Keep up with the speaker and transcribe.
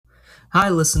Hi,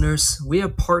 listeners. We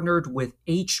have partnered with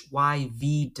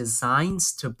HYV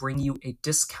Designs to bring you a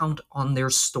discount on their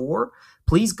store.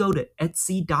 Please go to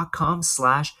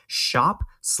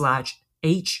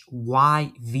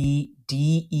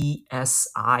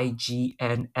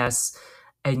etsy.com/shop/HYVDESIGNS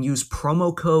and use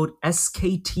promo code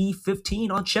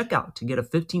SKT15 on checkout to get a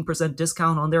 15%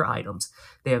 discount on their items.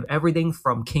 They have everything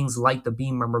from King's Light the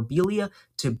Beam memorabilia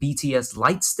to BTS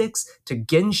light sticks to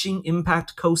Genshin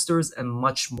Impact coasters and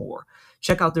much more.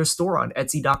 Check out their store on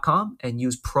Etsy.com and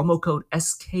use promo code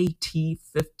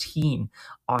SKT15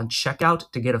 on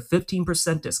checkout to get a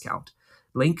 15% discount.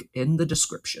 Link in the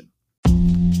description.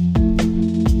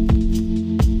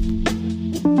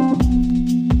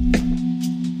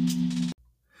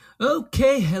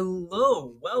 Okay,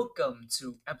 hello. Welcome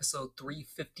to episode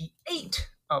 358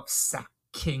 of Sack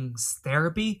Kings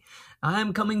Therapy.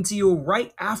 I'm coming to you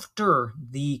right after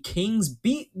the Kings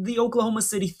beat the Oklahoma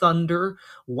City Thunder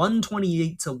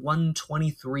 128 to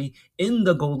 123 in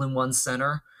the Golden One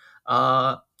Center.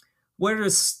 Where to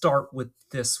start with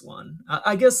this one?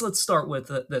 I guess let's start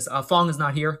with this. Fong is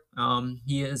not here.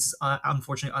 He is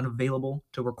unfortunately unavailable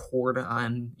to record,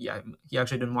 and yeah, he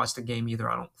actually didn't watch the game either.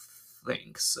 I don't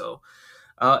think so.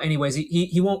 Anyways,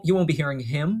 he won't be hearing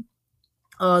him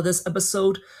this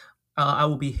episode. I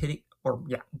will be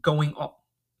going off.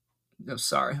 No,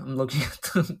 sorry, I'm looking at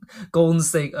the Golden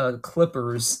State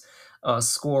Clippers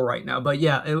score right now. But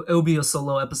yeah, it will be a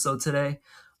solo episode today.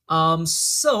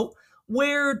 So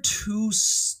where to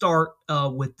start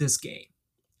with this game?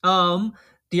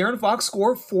 DeAaron Fox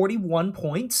scored 41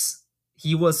 points.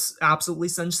 He was absolutely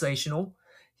sensational.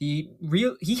 He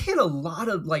hit a lot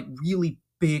of like really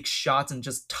big shots and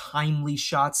just timely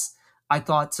shots. I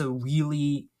thought to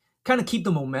really kind of keep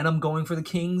the momentum going for the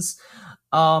Kings.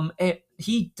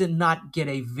 He did not get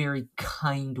a very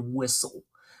kind whistle.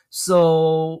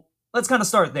 So let's kind of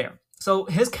start there. So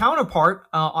his counterpart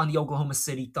on the Oklahoma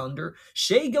City Thunder,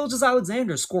 Shai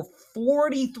Gilgeous-Alexander, scored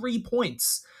 43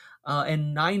 points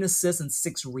and 9 assists and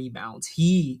 6 rebounds.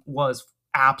 He was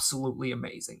absolutely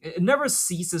amazing. It never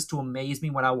ceases to amaze me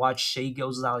when I watch Shai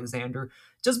Gilgeous-Alexander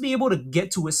just be able to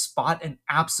get to his spot and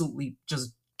absolutely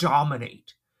just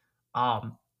dominate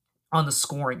on the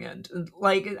scoring end.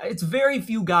 Like, it's very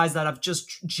few guys that have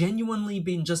just genuinely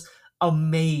been just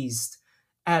amazed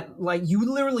at, like, you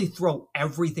literally throw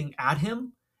everything at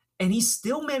him and he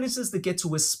still manages to get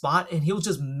to his spot and he'll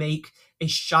just make a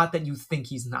shot that you think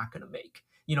he's not going to make.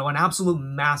 You know, an absolute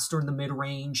master in the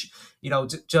mid-range,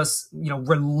 just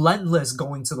relentless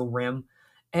going to the rim.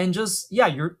 And just, yeah,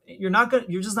 you're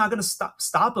just not gonna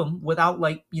stop him without,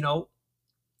 like,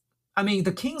 I mean,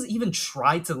 the Kings even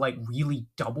tried to like really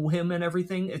double him and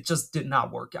everything. It just did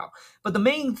not work out. But the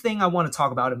main thing I want to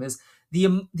talk about him is the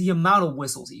amount of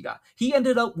whistles he got. He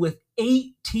ended up with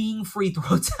 18 free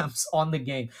throw attempts on the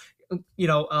game.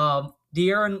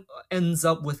 DeAaron ends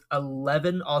up with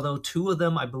 11, although 2 of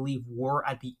them, I believe, were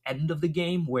at the end of the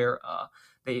game where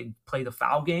they play the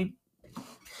foul game.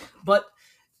 But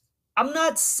I'm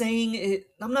not saying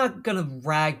it. I'm not gonna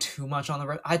rag too much on the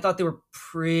rest. I thought they were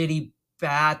pretty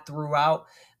bad throughout.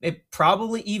 It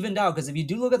probably evened out because if you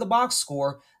do look at the box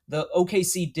score, the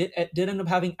OKC did end up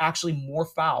having actually more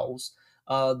fouls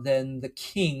than the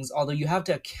Kings. Although you have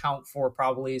to account for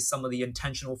probably some of the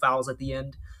intentional fouls at the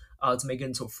end to make it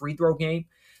into a free throw game.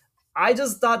 I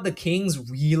just thought the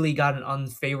Kings really got an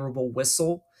unfavorable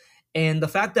whistle, and the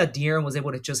fact that DeAaron was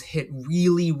able to just hit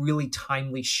really, really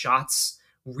timely shots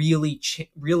really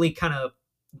kind of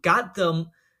got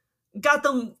them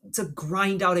to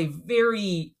grind out a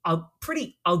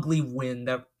pretty ugly win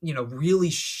that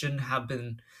really shouldn't have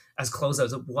been as close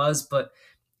as it was. But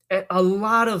a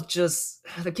lot of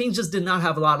the Kings just did not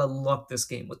have a lot of luck this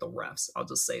game with the refs. I'll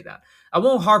just say that. I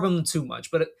won't harp on them too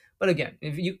much, but again,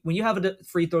 when you have a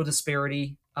free throw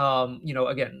disparity,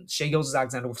 again, Shai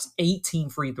Gilgeous-Alexander with 18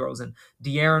 free throws and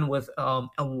DeAaron with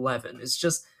 11.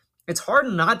 It's hard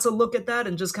not to look at that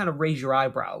and just kind of raise your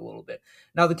eyebrow a little bit.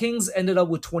 Now, the Kings ended up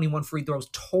with 21 free throws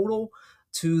total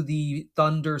to the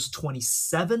Thunder's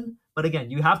 27. But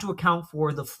again, you have to account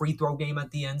for the free throw game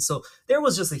at the end. So there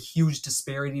was just a huge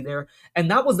disparity there.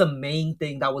 And that was the main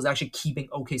thing that was actually keeping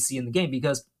OKC in the game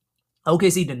because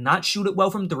OKC did not shoot it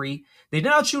well from 3. They did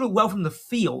not shoot it well from the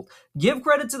field. Give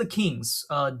credit to the Kings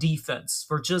defense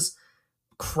for just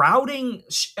crowding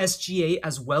SGA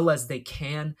as well as they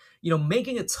can,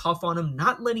 making it tough on him,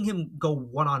 not letting him go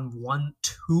one-on-one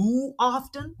too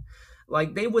often.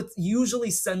 Like, they would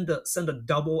usually send a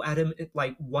double at him,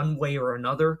 like, one way or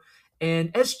another.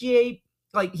 And SGA,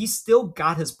 like, he still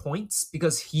got his points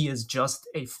because he is just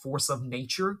a force of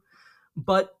nature.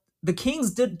 But the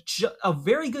Kings did a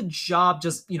very good job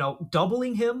just,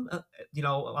 doubling him,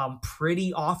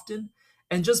 pretty often,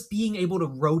 and just being able to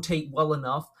rotate well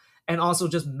enough, and also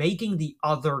just making the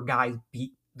other guys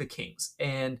beat the Kings.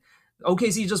 And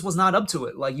OKC just was not up to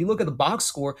it. Like, you look at the box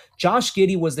score, Josh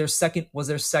Giddey was their second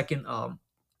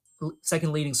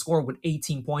leading scorer with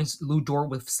 18 points. Lou Dort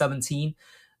with 17.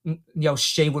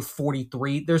 Shea with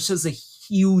 43. There's just a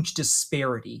huge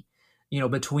disparity,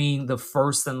 between the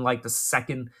first and like the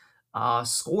second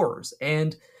scorers.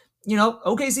 And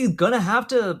OKC is gonna have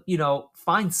to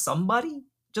find somebody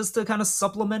just to kind of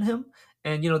supplement him.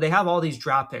 And they have all these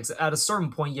draft picks. At a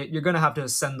certain point, you're gonna have to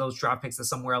send those draft picks to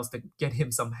somewhere else to get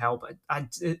him some help.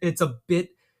 It's a bit.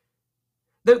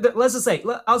 Let's just say,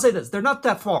 I'll say this: they're not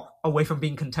that far away from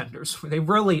being contenders. They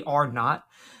really are not.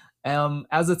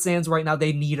 As it stands right now,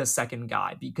 they need a second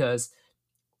guy because,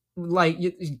 like,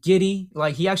 Giddey,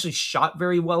 like, he actually shot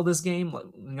very well this game.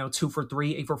 2 for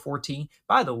 3, 8 for 14.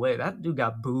 By the way, that dude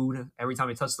got booed every time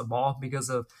he touched the ball because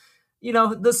of,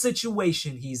 the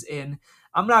situation he's in.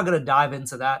 I'm not gonna dive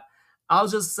into that. I'll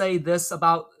just say this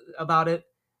about it.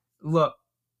 Look,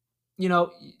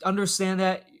 understand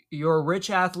that you're a rich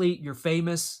athlete, you're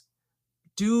famous.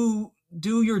 Do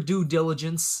your due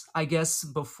diligence, I guess,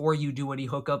 before you do any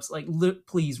hookups. Like,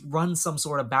 please run some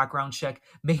sort of background check.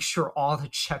 Make sure all the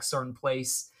checks are in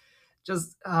place.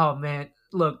 Just, oh man,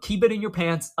 look, keep it in your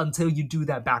pants until you do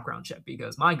that background check,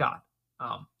 because my God,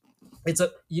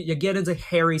 you get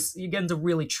into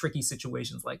really tricky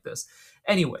situations like this.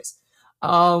 Anyways,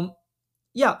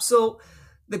 yeah, so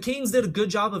the Kings did a good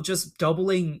job of just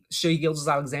doubling Shai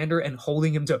Gilgeous-Alexander and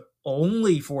holding him to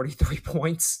only 43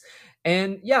 points.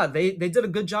 And yeah, they did a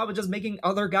good job of just making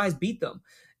other guys beat them.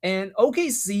 And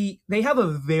OKC, they have a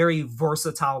very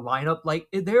versatile lineup. Like,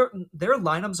 their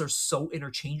lineups are so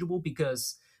interchangeable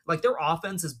because, like, their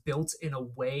offense is built in a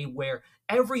way where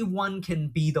everyone can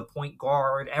be the point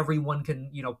guard. Everyone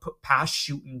can, pass,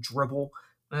 shoot, and dribble.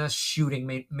 Shooting,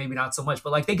 maybe not so much,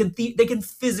 but like they can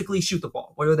physically shoot the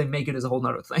ball. Whether they make it is a whole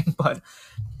nother thing. But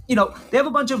they have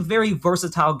a bunch of very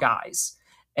versatile guys,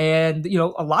 and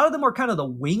a lot of them are kind of the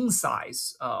wing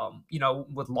size.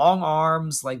 With long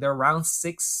arms, like they're around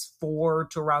 6'4"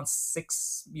 to around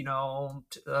 6'9",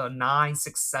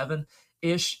 6'7"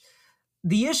 ish.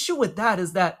 The issue with that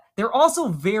is that they're also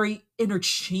very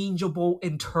interchangeable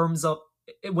in terms of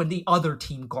when the other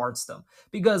team guards them,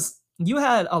 because you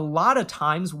had a lot of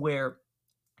times where,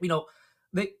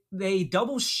 they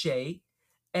double Shea,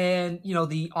 and,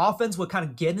 the offense would kind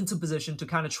of get into position to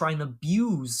kind of try and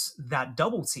abuse that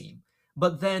double team.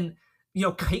 But then,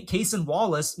 Case and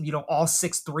Wallace, all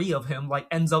 6'3" of him, like,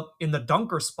 ends up in the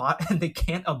dunker spot, and they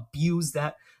can't abuse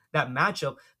that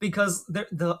matchup because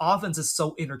the offense is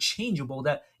so interchangeable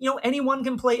that, anyone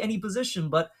can play any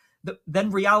position. But then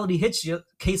reality hits you.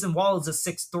 Case and Wallace is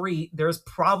 6'3". There's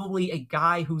probably a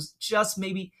guy who's just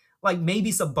maybe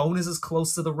Sabonis is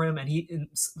close to the rim, and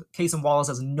Case and Wallace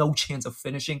has no chance of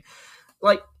finishing.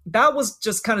 Like, that was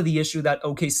just kind of the issue that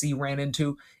OKC ran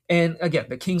into. And again,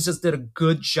 the Kings just did a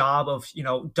good job of,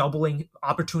 doubling,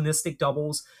 opportunistic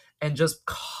doubles, and just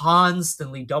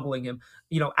constantly doubling him,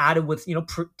 added with,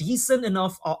 decent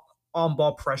enough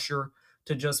on-ball pressure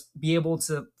to just be able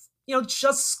to,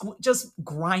 just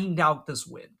grind out this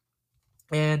win.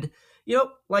 And,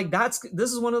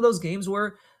 this is one of those games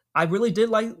where I really did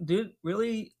like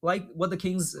what the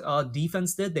Kings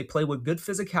defense did. They played with good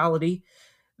physicality.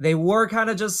 They were kind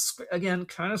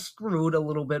of screwed a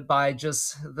little bit by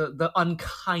just the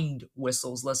unkind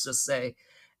whistles, let's just say.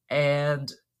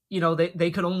 And,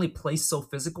 they could only play so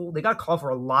physical. They got called for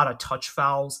a lot of touch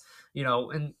fouls,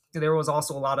 and there was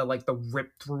also a lot of like the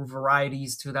rip through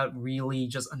varieties too that really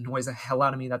just annoys the hell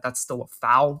out of me that's still a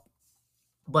foul.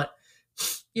 But,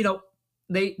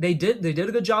 they did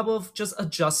a good job of just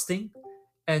adjusting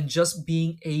and just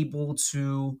being able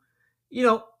to,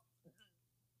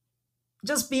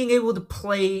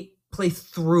 play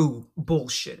through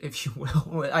bullshit, if you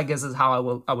will, I guess is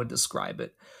how I would describe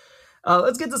it.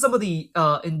 Let's get to some of the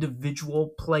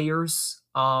individual players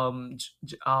on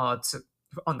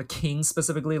the Kings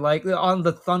specifically. Like, on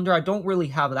the Thunder, I don't really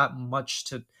have that much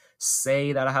to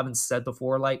say that I haven't said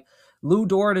before. Like, Lou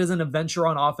Dort is an adventure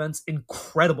on offense.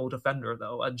 Incredible defender,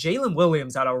 though. Jalen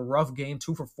Williams had a rough game,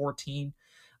 2 for 14.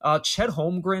 Chet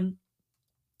Holmgren,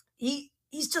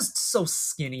 he's just so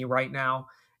skinny right now.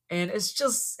 And it's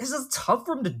just tough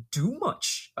for him to do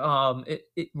much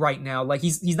right now. Like,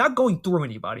 he's not going through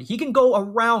anybody. He can go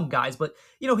around guys, but,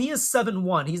 he is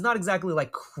 7'1". He's not exactly,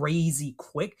 like, crazy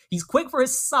quick. He's quick for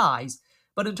his size,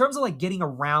 but in terms of, like, getting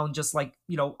around just, like,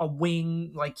 a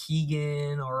wing like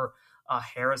Keegan or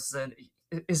Harrison,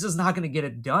 is just not going to get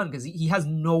it done because he has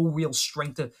no real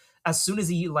strength to. As soon as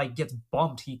he like gets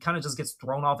bumped, he kind of just gets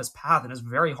thrown off his path, and it's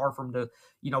very hard for him to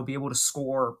be able to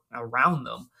score around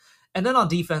them. And then on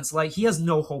defense, like he has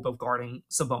no hope of guarding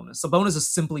Sabonis. Sabonis is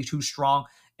simply too strong,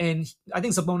 and I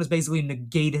think Sabonis basically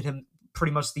negated him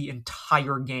pretty much the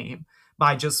entire game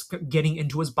by just getting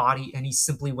into his body, and he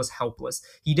simply was helpless.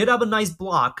 He did have a nice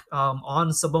block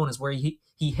on Sabonis where he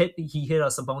hit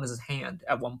Sabonis' hand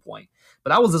at one point,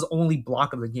 but that was his only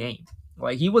block of the game.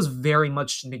 Like he was very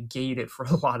much negated for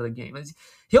a lot of the game.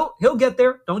 He'll get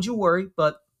there, don't you worry.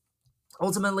 But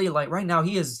ultimately, like right now,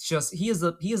 he is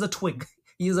a twig.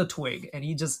 He is a twig, and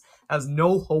he just has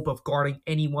no hope of guarding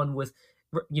anyone with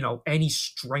any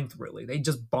strength really. They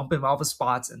just bump him off his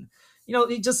spots, and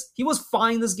he was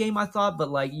fine this game, I thought,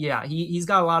 but like he's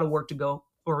got a lot of work to go,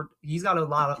 or he's got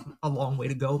a long way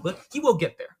to go, but he will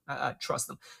get there. I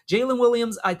trust him. Jalen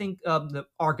Williams, I think the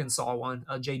Arkansas one,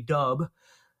 J Dub.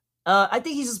 I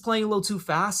think he's just playing a little too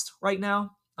fast right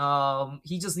now.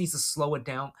 He just needs to slow it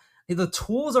down. The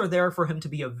tools are there for him to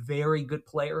be a very good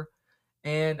player,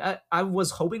 and I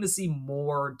was hoping to see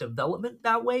more development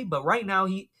that way. But right now,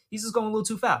 he's just going a little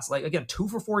too fast. Like again, 2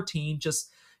 for 14.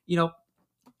 Just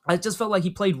I just felt like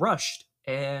he played rushed,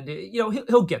 and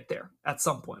he'll get there at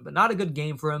some point. But not a good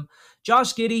game for him.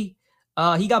 Josh Giddey,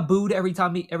 he got booed every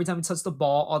time he touched the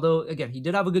ball. Although again, he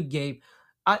did have a good game.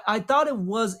 I thought it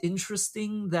was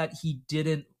interesting that he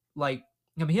didn't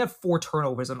he had 4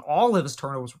 turnovers, and all of his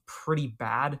turnovers were pretty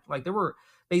bad. Like there were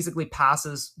basically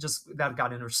passes just that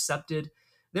got intercepted.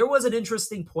 There was an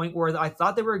interesting point where I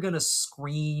thought they were going to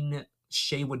screen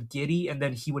Shea with Giddey, and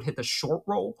then he would hit the short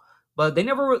roll. But they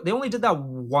only did that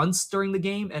once during the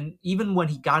game, and even when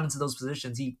he got into those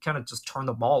positions, he kind of just turned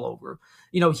the ball over.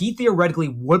 He theoretically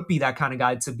would be that kind of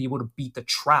guy to be able to beat the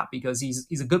trap because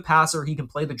he's a good passer. He can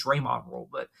play the Draymond role,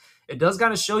 but it does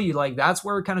kind of show you like that's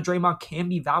where kind of Draymond can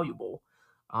be valuable,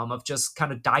 of just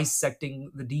kind of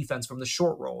dissecting the defense from the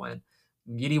short roll, and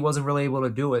Giddey wasn't really able to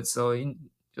do it, so he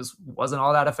just wasn't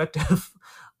all that effective.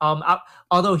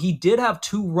 Although he did have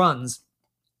 2 runs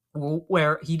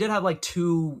where he did have like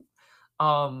 2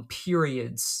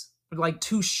 periods, like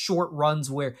 2 short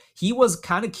runs where he was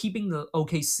kind of keeping the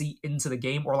OKC into the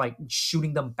game or like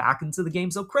shooting them back into the game.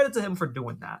 So credit to him for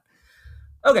doing that.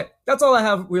 Okay, that's all I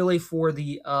have really for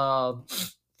the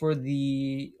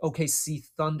OKC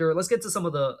Thunder. Let's get to some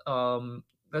of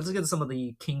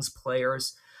the Kings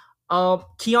players.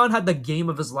 Keon had the game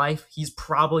of his life. He's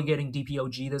probably getting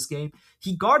DPOG this game.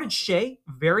 He guarded Shea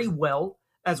very well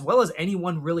as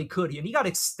anyone really could. And he got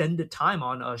extended time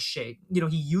on Shea.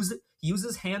 He used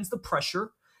his hands to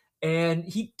pressure, and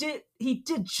he did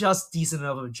just decent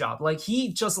enough of a job. Like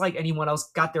he, just like anyone else,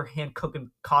 got their hand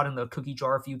caught in the cookie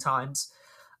jar a few times.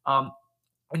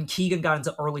 And Keegan got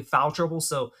into early foul trouble.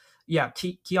 So yeah,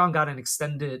 Keon got an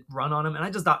extended run on him, and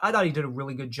I thought he did a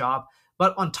really good job.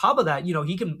 But on top of that,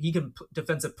 he can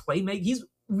defensive play make. He's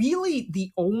really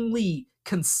the only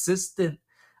consistent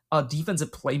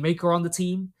defensive playmaker on the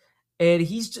team, and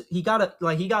he got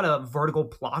a vertical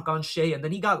block on Shea, and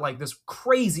then he got like this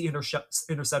crazy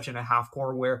interception at half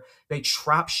court where they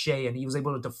trapped Shea, and he was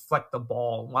able to deflect the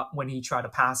ball when he tried to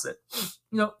pass it.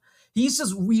 He's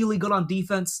just really good on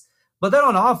defense, but then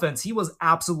on offense, he was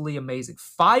absolutely amazing.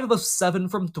 5 of 7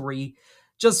 from 3,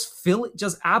 just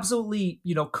absolutely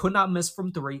could not miss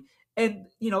from 3. And,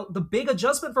 the big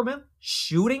adjustment from him,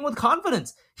 shooting with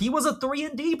confidence. He was a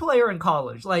 3-and-D player in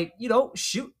college. Like,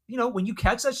 shoot, when you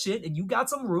catch that shit and you got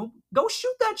some room, go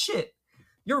shoot that shit.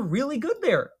 You're really good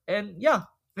there. And yeah,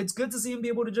 it's good to see him be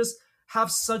able to just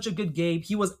have such a good game.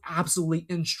 He was absolutely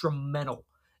instrumental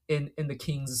in the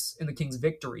Kings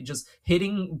victory, just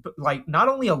hitting like not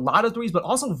only a lot of threes, but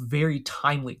also very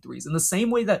timely threes in the same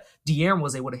way that DeAaron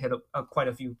was able to hit quite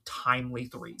a few timely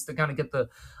threes to kind of get the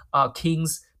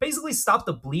Kings basically stop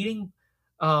the bleeding,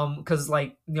 because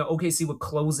OKC would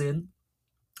close in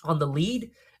on the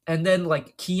lead, and then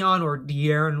like Keon or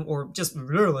DeAaron or just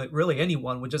really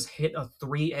anyone would just hit a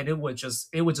 3, and it would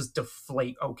just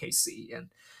deflate OKC, and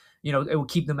it will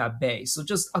keep them at bay. So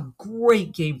just a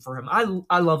great game for him.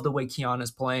 I love the way Keon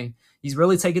is playing. He's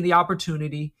really taking the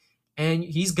opportunity, and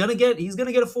he's gonna get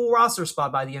a full roster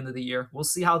spot by the end of the year. We'll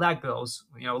see how that goes.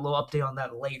 A little update on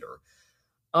that later.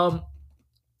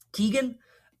 Keegan,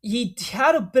 he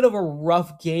had a bit of a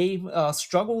rough game.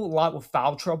 Struggled a lot with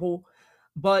foul trouble,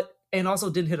 and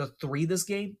also didn't hit a 3 this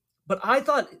game. But I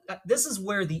thought this is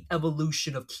where the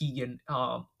evolution of Keegan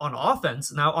on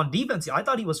offense. Now on defense, I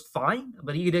thought he was fine,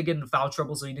 but he did get into foul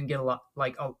trouble, so he didn't get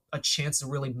a chance to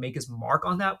really make his mark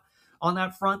on that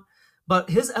front. But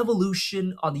his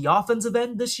evolution on the offensive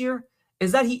end this year,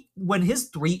 is that he when his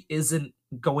three isn't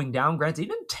going down, granted, he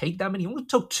didn't take that many, he only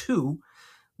took two,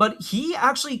 but he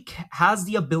actually has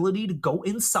the ability to go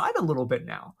inside a little bit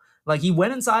now. Like he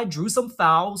went inside, drew some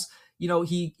fouls.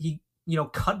 He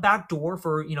cut back door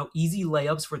for easy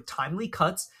layups for timely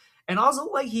cuts, and also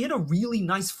like he hit a really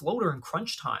nice floater in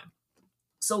crunch time.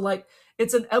 So like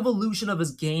it's an evolution of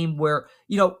his game where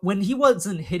when he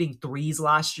wasn't hitting threes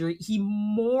last year, he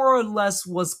more or less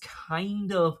was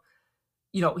kind of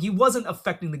he wasn't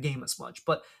affecting the game as much.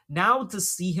 But now to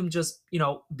see him just,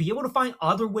 be able to find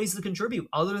other ways to contribute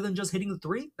other than just hitting the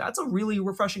three, that's a really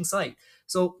refreshing sight.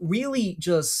 So really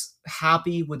just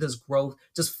happy with his growth,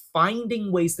 just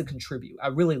finding ways to contribute. I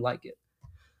really like it.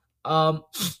 Um,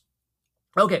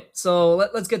 Okay, so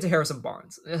let's get to Harrison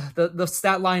Barnes. The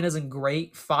stat line isn't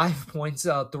great. 5 points,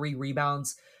 3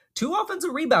 rebounds, 2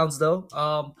 offensive rebounds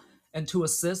though, and 2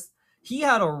 assists. He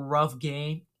had a rough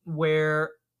game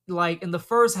where, like in the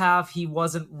first half, he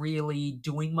wasn't really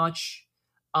doing much.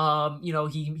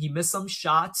 He missed some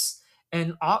shots,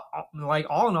 and all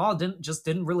in all,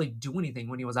 didn't really do anything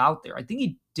when he was out there. I think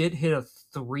he did hit a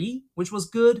three, which was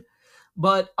good.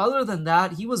 But other than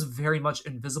that, he was very much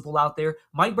invisible out there.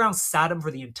 Mike Brown sat him for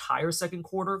the entire second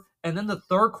quarter, and then the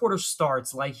third quarter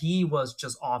starts like he was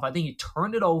just off. I think he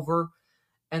turned it over,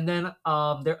 and then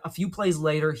there a few plays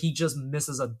later, he just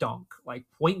misses a dunk, like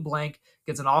point blank,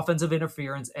 gets an offensive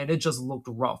interference, and it just looked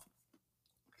rough.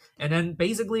 And then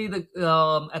basically at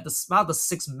about the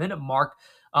 6 minute mark,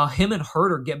 him and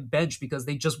Herter get benched because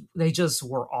they just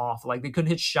were off. Like they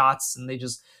couldn't hit shots and they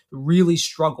just really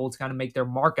struggled to kind of make their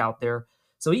mark out there.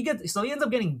 So he ends up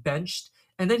getting benched,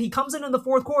 and then he comes in the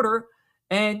fourth quarter,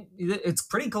 and it's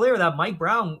pretty clear that Mike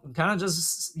Brown kind of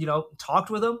just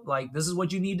talked with him like this is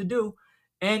what you need to do,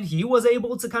 and he was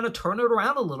able to kind of turn it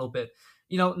around a little bit.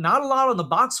 Not a lot on the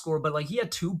box score, but like he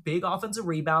had two big offensive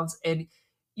rebounds, and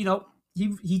you know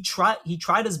he tried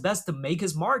his best to make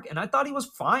his mark, and I thought he was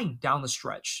fine down the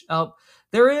stretch.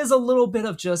 There is a little bit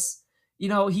of just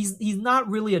he's not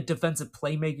really a defensive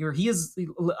playmaker. He is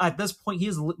at this point he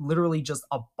is literally just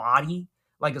a body,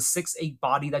 like a 6'8"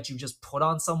 body that you just put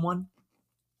on someone,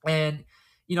 and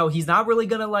he's not really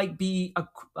gonna like be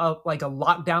like a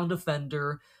lockdown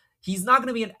defender. He's not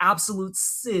gonna be an absolute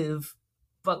sieve,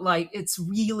 but like it's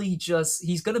really just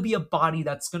he's gonna be a body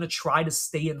that's gonna try to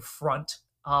stay in front.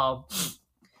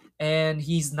 And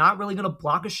he's not really going to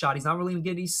block a shot. He's not really going to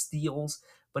get any steals,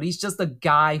 but he's just a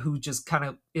guy who just kind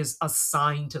of is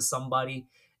assigned to somebody.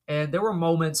 And there were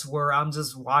moments where I'm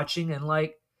just watching and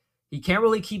like he can't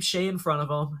really keep Shea in front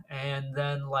of him. And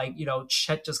then like,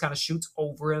 Chet just kind of shoots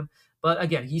over him. But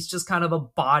again, he's just kind of a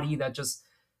body that's just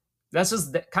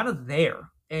kind of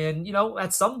there. And,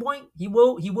 at some point he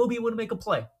will be able to make a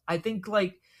play. I think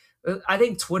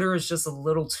Twitter is just a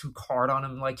little too hard on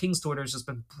him. Like King's Twitter has just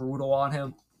been brutal on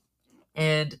him,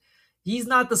 and he's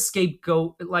not the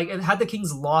scapegoat. Like, had the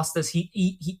Kings lost this, he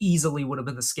easily would have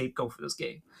been the scapegoat for this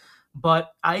game. But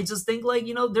I just think like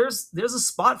there's a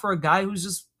spot for a guy who's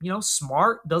just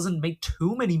smart, doesn't make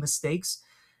too many mistakes,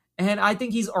 and I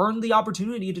think he's earned the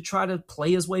opportunity to try to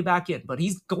play his way back in. But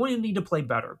he's going to need to play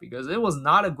better because it was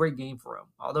not a great game for him.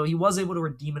 Although he was able to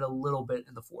redeem it a little bit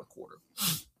in the fourth quarter.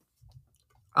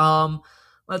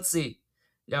 Let's see.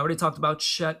 Yeah, I already talked about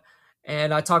Chet,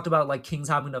 and I talked about like Kings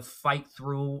having to fight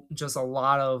through just a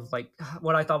lot of like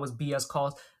what I thought was BS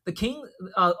calls.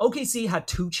 OKC had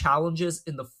two challenges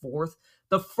in the fourth.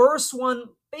 The first one,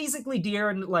 basically,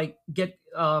 DeAaron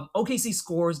OKC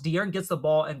scores. DeAaron gets the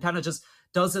ball and kind of just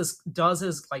does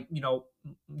his like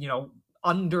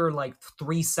under like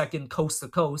 3 second coast to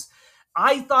coast.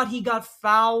 I thought he got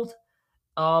fouled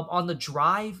on the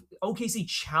drive. OKC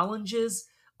challenges.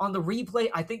 On the replay,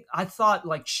 I thought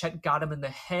like Chet got him in the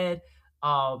head.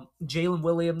 Jalen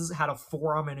Williams had a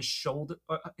forearm in his shoulder,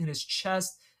 in his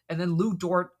chest, and then Lou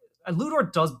Dort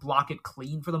does block it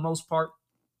clean for the most part.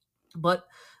 But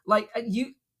like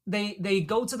they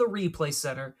go to the replay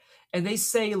center and they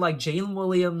say like Jalen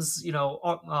Williams,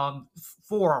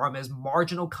 forearm is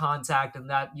marginal contact, and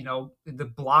that the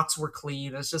blocks were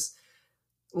clean. It's just.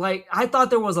 Like, I thought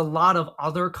there was a lot of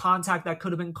other contact that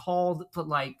could have been called, but,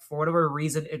 like, for whatever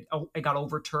reason, it got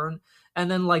overturned.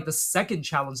 And then, like, the second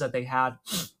challenge that they had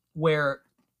where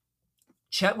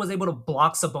Chet was able to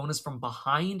block Sabonis from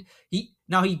behind. He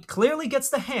clearly gets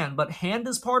the hand, but hand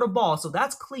is part of ball, so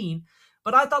that's clean.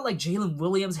 But I thought, like, Jalen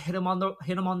Williams hit him on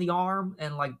the arm,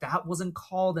 and, like, that wasn't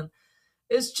called. And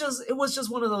it was just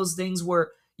one of those things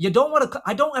where I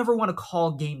don't ever want to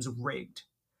call games rigged.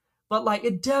 But like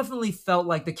it definitely felt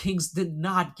like the Kings did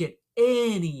not get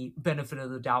any benefit of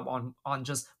the doubt on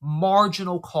just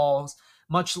marginal calls,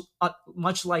 much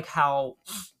like how,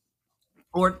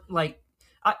 or like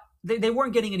they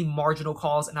weren't getting any marginal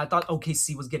calls, and I thought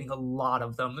OKC was getting a lot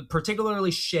of them,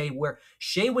 particularly Shea, where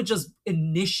Shea would just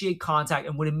initiate contact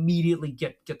and would immediately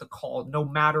get the call, no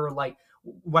matter like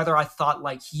whether I thought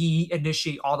like he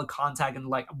initiate all the contact and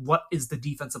like what is the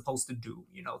defense supposed to do,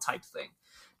 type thing.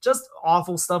 Just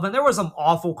awful stuff. And there were some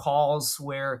awful calls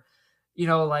where,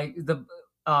 like the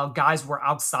guys were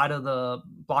outside of the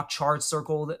block charge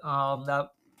circle that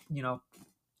you know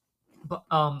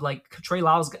like Trey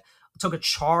Lyles took a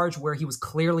charge where he was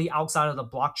clearly outside of the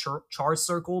block charge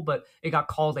circle, but it got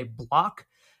called a block.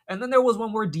 And then there was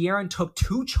one where DeAaron took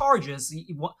two charges.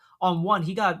 On one,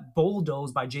 he got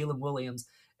bulldozed by Jalen Williams,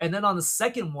 and then on the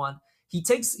second one, he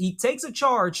takes a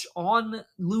charge on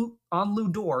Lou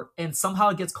Dort, and somehow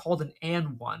it gets called an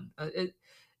and one.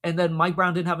 And then Mike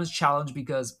Brown didn't have his challenge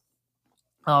because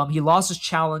he lost his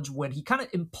challenge when he kind of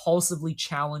impulsively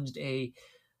challenged a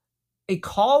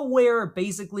call where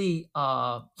basically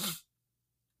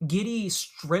Giddy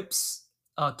strips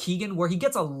Keegan, where he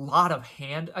gets a lot of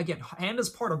hand. Again, hand is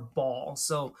part of ball,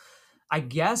 so I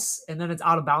guess, and then it's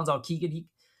out of bounds on Keegan.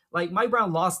 Like Mike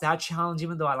Brown lost that challenge,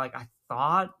 even though I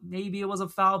thought maybe it was a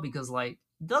foul because if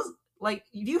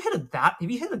you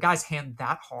hit a guy's hand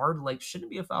that hard, like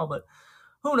shouldn't it be a foul? But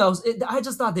who knows? I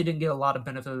just thought they didn't get a lot of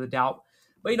benefit of the doubt.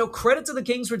 But credit to the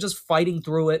Kings for just fighting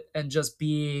through it and just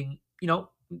being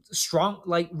strong,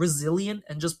 like resilient,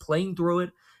 and just playing through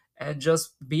it and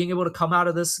just being able to come out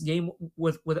of this game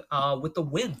with the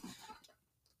win.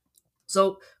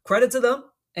 So credit to them.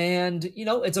 And,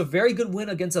 it's a very good win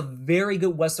against a very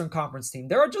good Western Conference team.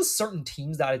 There are just certain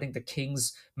teams that I think the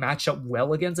Kings match up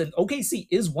well against, and OKC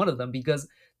is one of them because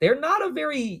they're not a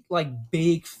very,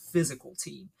 big physical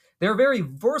team. They're a very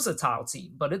versatile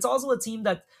team, but it's also a team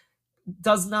that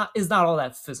is not all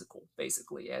that physical,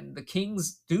 basically. And the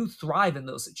Kings do thrive in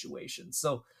those situations.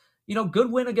 So, good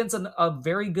win against a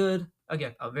very good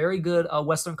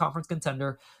Western Conference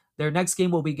contender. Their next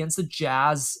game will be against the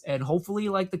Jazz, and hopefully,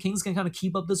 the Kings can kind of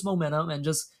keep up this momentum and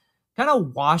just kind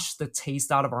of wash the taste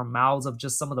out of our mouths of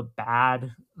just some of the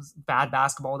bad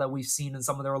basketball that we've seen in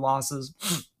some of their losses.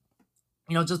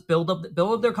 Just build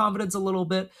up their confidence a little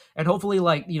bit, and hopefully,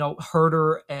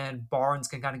 Herter and Barnes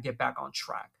can kind of get back on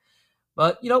track.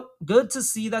 But, good to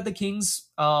see that the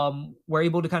Kings were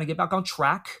able to kind of get back on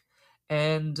track.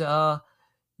 And, that's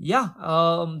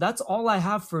all I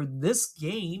have for this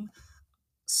game.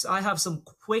 So I have some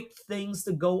quick things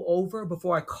to go over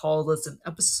before I call this an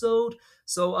episode.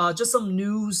 So just some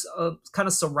news kind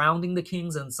of surrounding the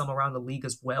Kings and some around the league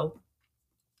as well.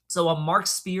 So Mark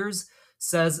Spears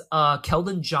says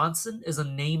Keldon Johnson is a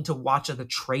name to watch at the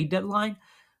trade deadline.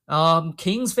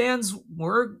 Kings fans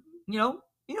were,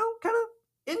 kind of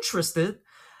interested.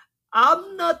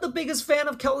 I'm not the biggest fan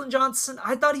of Keldon Johnson.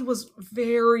 I thought he was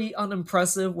very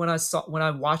unimpressive when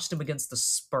I watched him against the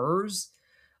Spurs.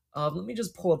 Let me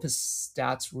just pull up his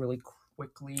stats really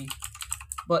quickly.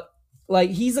 But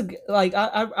he's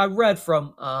I read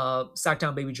from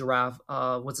Sacktown Baby Giraffe,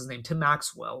 what's his name, Tim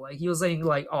Maxwell. He was saying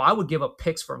I would give up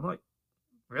picks for him. Like,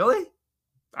 really?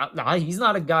 He's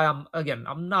not a guy.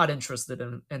 I'm not interested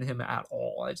in him at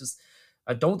all.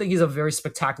 I don't think he's a very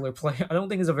spectacular player. I don't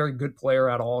think he's a very good player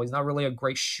at all. He's not really a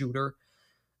great shooter.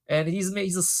 And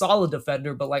he's a solid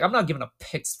defender, but I'm not giving up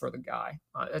picks for the guy.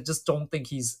 I just don't think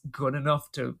he's good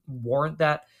enough to warrant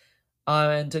that.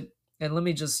 And let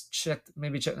me just check.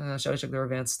 Should I check their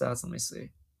advanced stats? Let me see.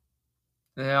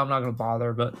 Yeah, I'm not gonna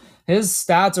bother. But his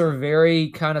stats are very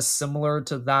kind of similar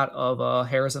to that of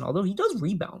Harrison, although he does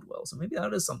rebound well. So maybe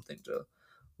that is something to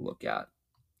look at.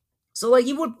 So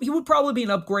he would probably be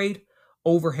an upgrade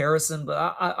over Harrison,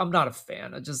 but I'm not a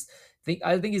fan.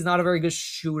 I think he's not a very good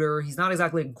shooter. He's not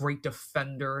exactly a great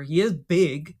defender. He is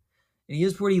big, and he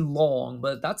is pretty long,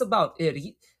 but that's about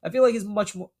it. I feel like he's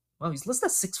much more. Well, he's listed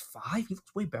at 6'5". He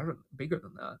looks way bigger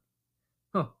than that.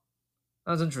 Huh.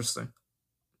 That's interesting.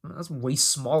 That's way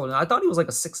smaller than I thought he was like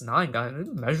a 6'9" guy. I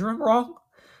didn't measure him wrong.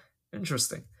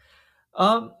 Interesting.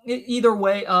 Either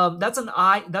way, that's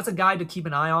a guy to keep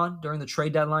an eye on during the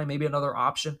trade deadline. Maybe another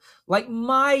option.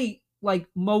 My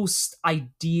most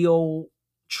ideal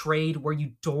trade where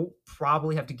you don't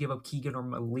probably have to give up Keegan or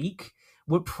Malik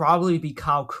would probably be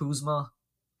Kyle Kuzma.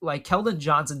 Keldon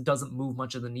Johnson doesn't move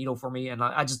much of the needle for me, and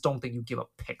I just don't think you give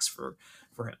up picks for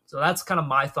him. So that's kind of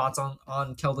my thoughts on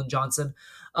Keldon Johnson.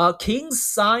 Kings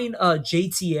sign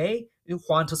JTA,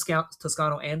 Juan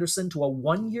Toscano Anderson, to a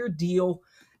 1-year deal,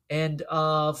 and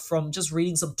from just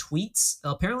reading some tweets,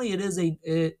 apparently it is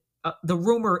the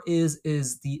rumor is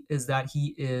that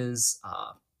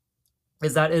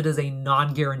it is a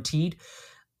non-guaranteed.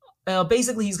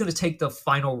 Basically, he's going to take the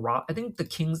final I think the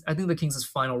Kings'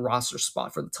 final roster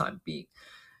spot for the time being.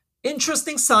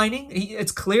 Interesting signing.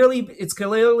 It's clearly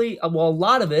well, a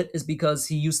lot of it is because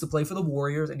he used to play for the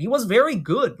Warriors and he was very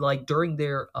good like during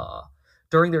their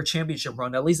championship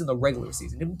run, at least in the regular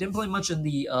season. Didn't play much in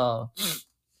the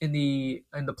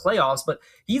playoffs, but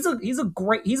he's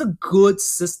a good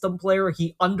system player.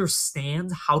 He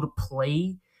understands how to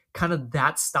play kind of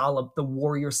that style of the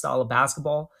Warrior style of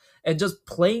basketball, and just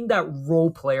playing that role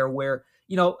player where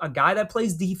a guy that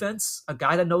plays defense, a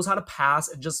guy that knows how to pass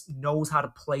and just knows how to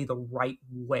play the right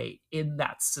way in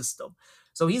that system.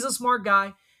 So he's a smart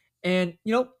guy. And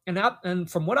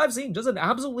and from what I've seen, just an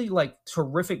absolutely like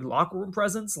terrific locker room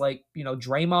presence. Like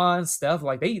Draymond, Steph,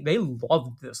 like they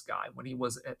loved this guy when he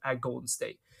was at Golden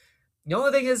State. The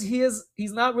only thing is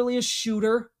he's not really a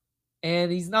shooter,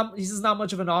 and he's just not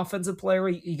much of an offensive player.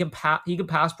 He can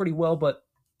pass pretty well, but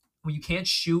when you can't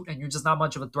shoot and you're just not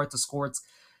much of a threat to score, it's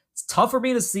tough for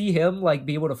me to see him like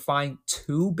be able to find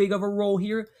too big of a role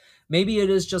here. Maybe it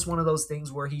is just one of those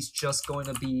things where he's just going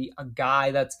to be a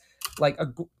guy that's like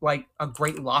a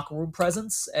great locker room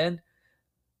presence, and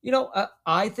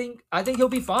I think he'll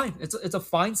be fine. It's a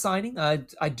fine signing.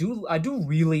 I do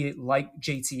really like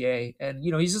JTA, and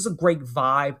he's just a great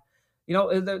vibe.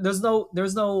 There's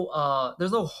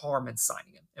no harm in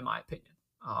signing him, in my opinion.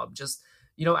 Just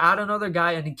add another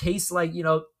guy, and in case like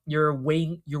your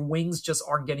wings just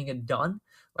aren't getting it done.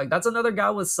 Like that's another guy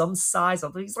with some size. I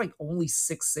think he's like only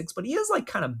 6'6", but he is like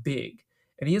kind of big,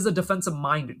 and he is a defensive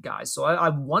minded guy. So I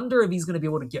wonder if he's going to be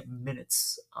able to get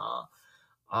minutes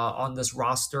on this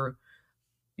roster.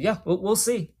 Yeah, we'll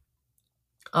see.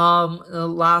 The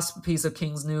last piece of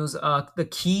Kings news: the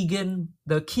Keegan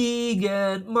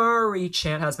Murray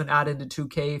chant has been added to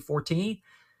 2K14.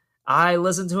 I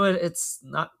listened to it. It's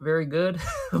not very good,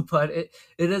 but it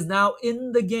is now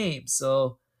in the game.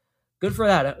 So good for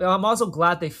that. I'm also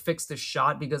glad they fixed the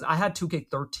shot because I had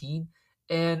 2K13,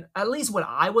 and at least when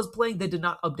I was playing, they did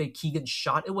not update Keegan's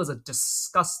shot. It was a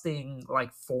disgusting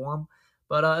like form,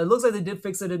 but it looks like they did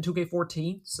fix it in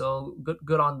 2K14. So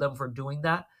good on them for doing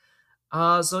that.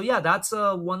 So yeah, that's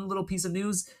one little piece of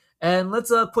news, and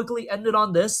let's quickly end it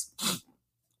on this.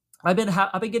 I've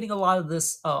been getting a lot of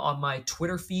this on my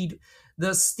Twitter feed.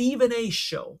 The Stephen A.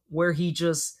 show, where he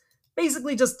just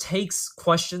basically just takes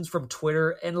questions from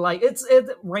Twitter, and like it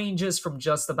ranges from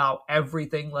just about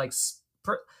everything. Like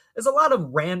there's a lot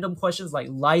of random questions like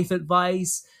life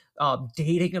advice,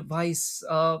 dating advice,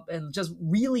 and just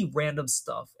really random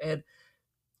stuff. And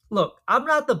look, I'm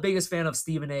not the biggest fan of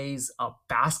Stephen A's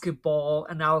basketball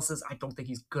analysis. I don't think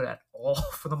he's good at all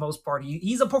for the most part.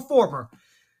 He's a performer.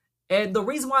 And the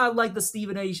reason why I like the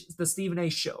Stephen A.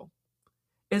 show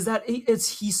is that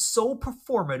he's so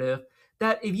performative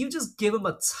that if you just give him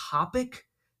a topic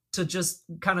to just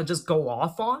kind of just go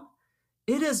off on,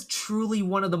 it is truly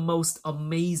one of the most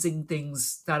amazing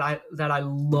things that I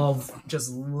love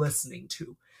just listening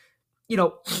to. You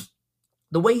know,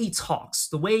 the way he talks,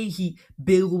 the way he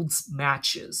builds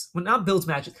matches. Well, not builds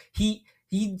matches.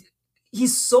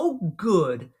 He's so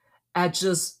good at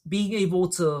just being able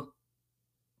to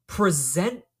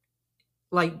present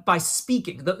like by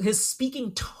speaking his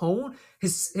speaking tone,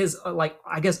 his like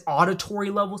I guess auditory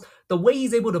levels, the way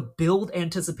he's able to build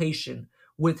anticipation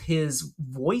with his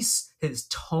voice, his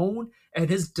tone, and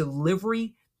his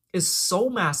delivery is so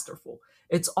masterful.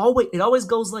 It always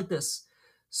goes like this.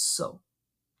 So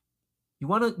you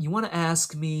wanna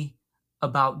ask me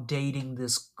about dating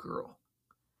this girl.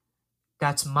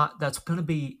 That's gonna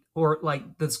be, or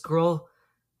like this girl,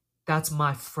 that's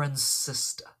my friend's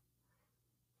sister.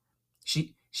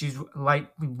 She's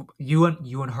like you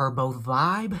and her both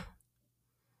vibe,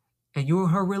 and you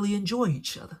and her really enjoy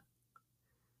each other.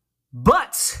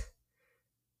 But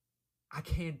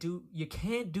you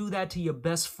can't do that to your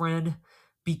best friend,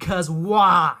 because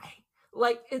why?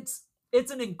 Like it's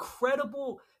an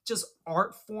incredible just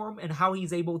art form, and how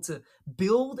he's able to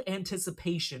build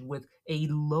anticipation with a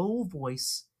low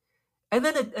voice, and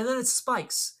then it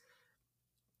spikes,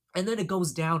 and then it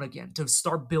goes down again to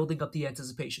start building up the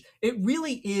anticipation. It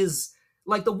really is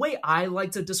like, the way I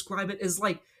like to describe it is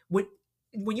like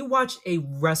when you watch a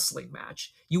wrestling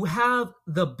match, you have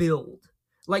the build.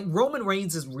 Like Roman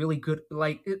Reigns is really good.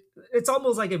 Like it's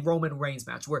almost like a Roman Reigns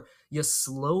match where you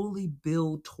slowly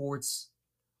build towards,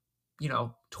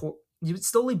 you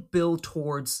slowly build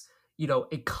towards,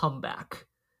 a comeback.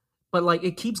 But like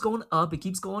it keeps going up, it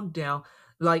keeps going down.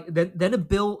 Like then it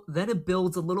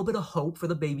builds a little bit of hope for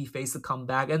the babyface to come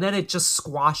back, and then it just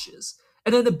squashes,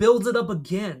 and then it builds it up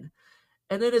again,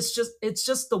 and then it's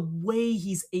just the way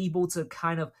he's able to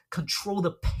kind of control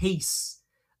the pace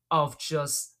of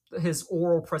just his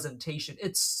oral presentation.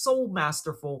 It's so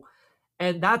masterful,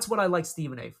 and that's what I like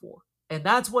Stephen A for. And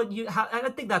that's what I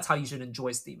think that's how you should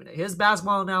enjoy Stephen A. His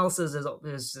basketball analysis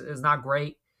is not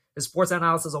great. His sports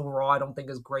analysis overall, I don't think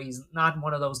is great. He's not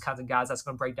one of those kinds of guys that's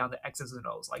going to break down the X's and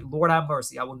O's. Like, Lord have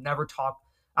mercy, I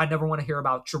never want to hear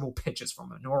about dribble pitches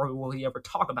from him, nor will he ever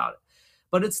talk about it.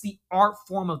 But it's the art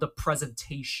form of the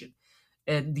presentation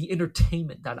and the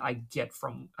entertainment that I get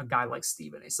from a guy like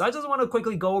Stephen A. So I just want to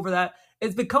quickly go over that.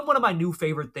 It's become one of my new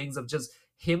favorite things of just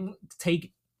him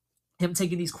taking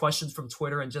these questions from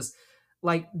Twitter and just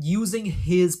like using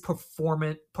his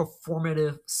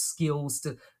performative skills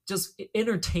to just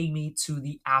entertain me to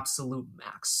the absolute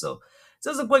max. So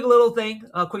this is a quick little thing,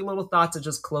 a quick little thought to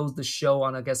just close the show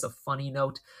on, I guess, a funny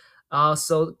note.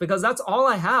 So because that's all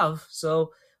I have.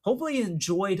 So hopefully you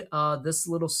enjoyed this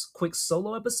little quick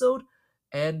solo episode,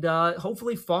 and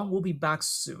hopefully Fong will be back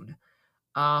soon.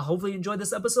 Hopefully you enjoyed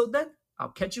this episode then. I'll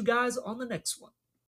catch you guys on the next one.